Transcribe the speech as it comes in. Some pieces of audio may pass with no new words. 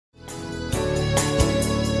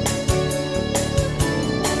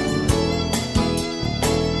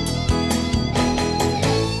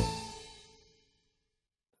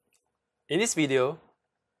In this video,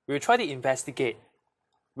 we will try to investigate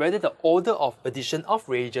whether the order of addition of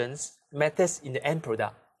reagents matters in the end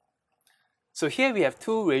product. So here we have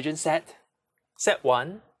two reagent sets. Set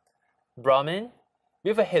 1, bromine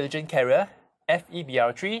with a halogen carrier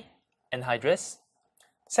FeBr3 anhydrous.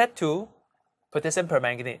 Set 2, potassium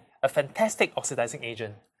permanganate, a fantastic oxidizing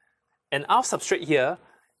agent. And our substrate here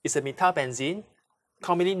is a metarbenzene,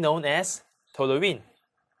 commonly known as toluene.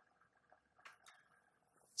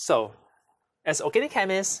 So, as organic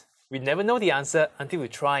chemists, we never know the answer until we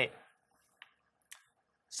try it.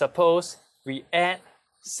 Suppose we add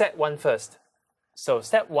set 1 first. So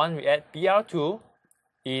step 1, we add Br2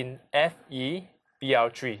 in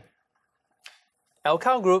FeBr3.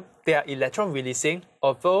 Alkyl group, they are electron releasing,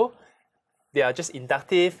 although they are just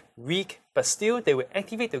inductive, weak, but still they will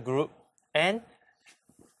activate the group and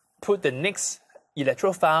put the next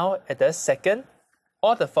electrophile at the 2nd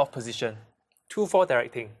or the 4th position, 2,4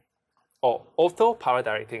 directing, or ortho para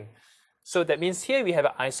directing. So that means here we have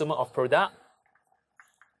an isomer of product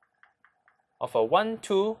of a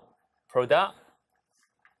 1,2 product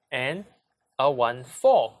and a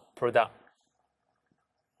 1,4 product.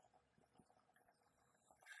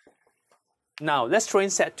 Now let's throw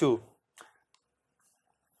in set 2.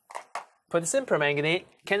 Potassium permanganate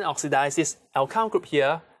can oxidize this alkyl group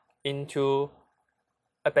here into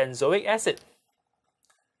a benzoic acid,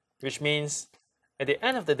 which means at the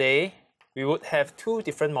end of the day, we would have two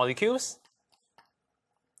different molecules.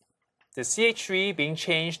 The CH3 being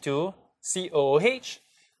changed to COOH,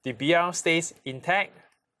 the Br stays intact,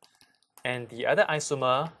 and the other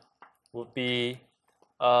isomer would be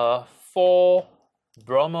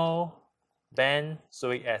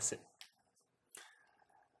 4-bromobenzoic acid.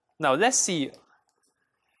 Now let's see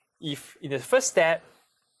if in the first step,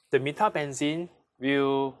 the metarbenzene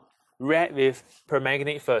will react with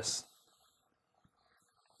permanganate first.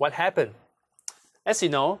 What happened? As you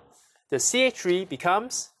know, the CH3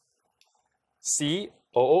 becomes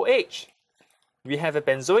COOH. We have a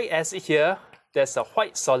benzoic acid here that's a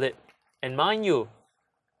white solid. And mind you,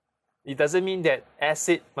 it doesn't mean that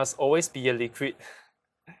acid must always be a liquid.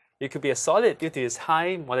 It could be a solid due to its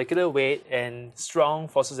high molecular weight and strong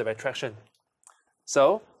forces of attraction.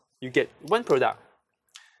 So you get one product.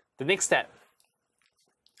 The next step,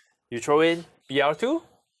 you throw in Br2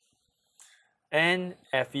 and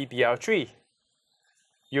FeBr3.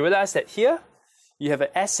 You realize that here you have an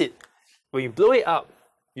acid. When you blow it up,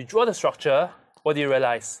 you draw the structure, what do you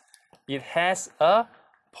realize? It has a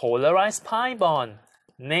polarized pi bond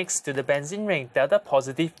next to the benzene ring, delta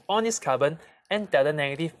positive on this carbon and delta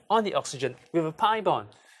negative on the oxygen with a pi bond.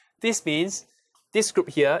 This means this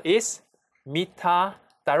group here is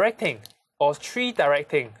meta-directing or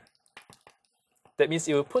tri-directing. That means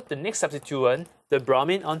it will put the next substituent, the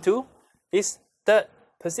bromine, onto its 3rd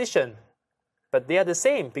position. But they are the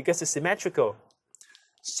same because it's symmetrical.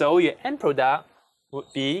 So your end product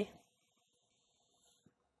would be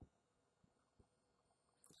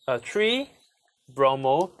a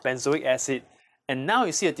 3-bromobenzoic acid. And now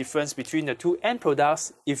you see a difference between the two end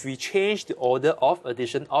products if we change the order of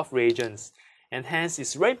addition of reagents. And hence,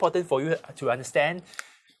 it's very important for you to understand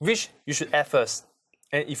which you should add first.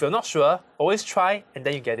 And if you're not sure, always try and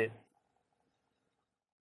then you get it.